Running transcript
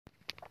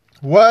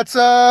What's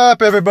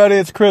up, everybody?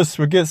 It's Chris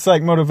with Get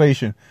Psych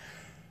Motivation.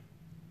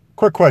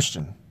 Quick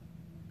question.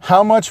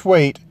 How much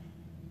weight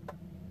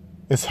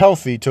is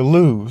healthy to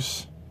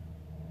lose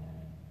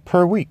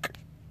per week?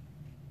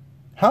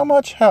 How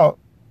much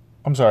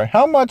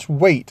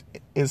weight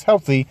is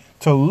healthy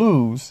to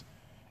lose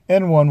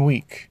in 1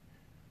 week?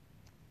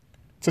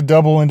 It's a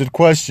double-ended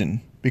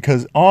question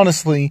because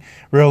honestly,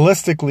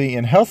 realistically,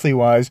 and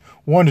healthy-wise,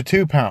 1 to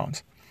 2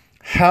 pounds.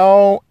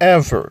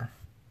 However,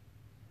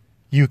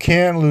 you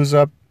can lose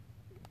up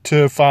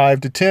to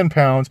 5 to 10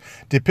 pounds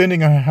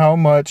depending on how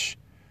much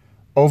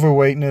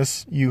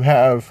overweightness you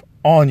have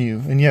on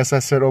you. And yes, I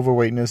said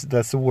overweightness,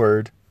 that's the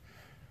word.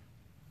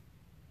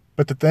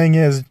 But the thing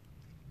is,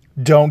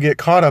 don't get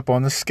caught up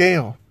on the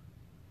scale.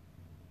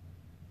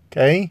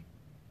 Okay?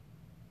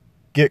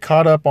 Get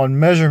caught up on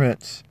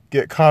measurements.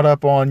 Get caught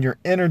up on your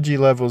energy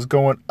levels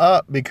going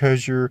up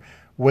because your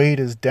weight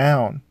is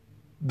down.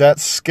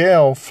 That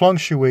scale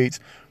fluctuates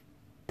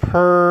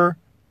per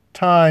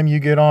time you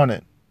get on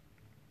it.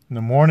 In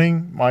the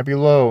morning, might be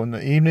low. In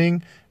the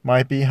evening,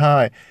 might be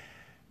high.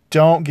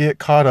 Don't get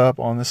caught up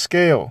on the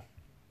scale.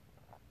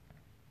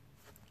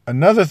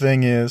 Another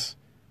thing is,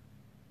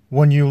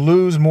 when you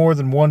lose more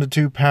than 1 to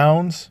 2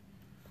 pounds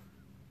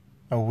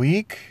a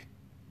week,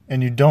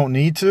 and you don't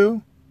need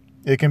to,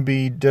 it can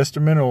be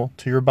detrimental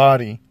to your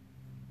body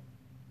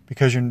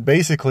because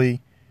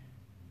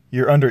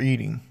you're under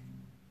eating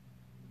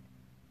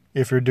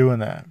if you're doing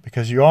that.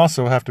 Because you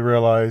also have to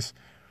realize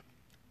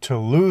to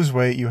lose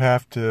weight, you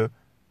have to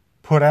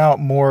put out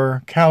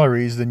more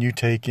calories than you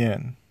take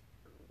in.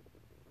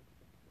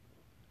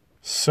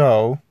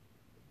 So,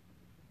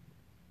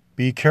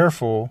 be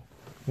careful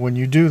when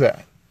you do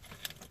that.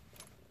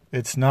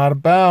 It's not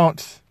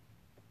about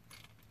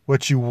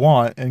what you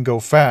want and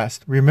go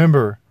fast.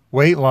 Remember,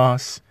 weight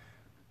loss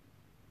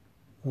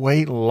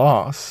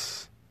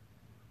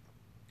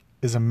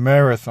is a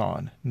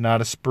marathon,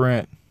 not a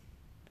sprint.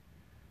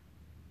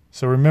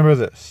 So remember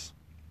this.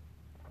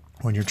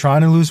 When you're trying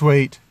to lose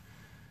weight,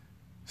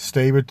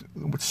 stay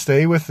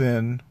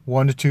within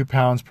 1 to 2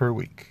 pounds per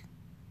week.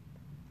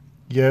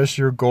 Yes,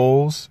 your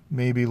goals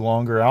may be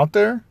longer out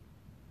there,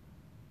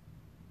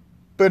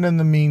 but in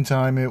the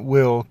meantime, it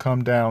will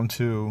come down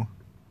to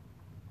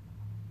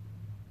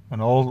an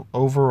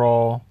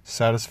overall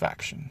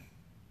satisfaction.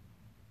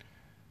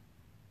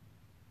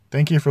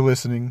 Thank you for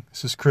listening.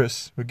 This is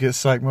Chris with Get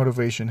Psych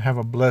Motivation. Have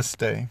a blessed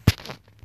day.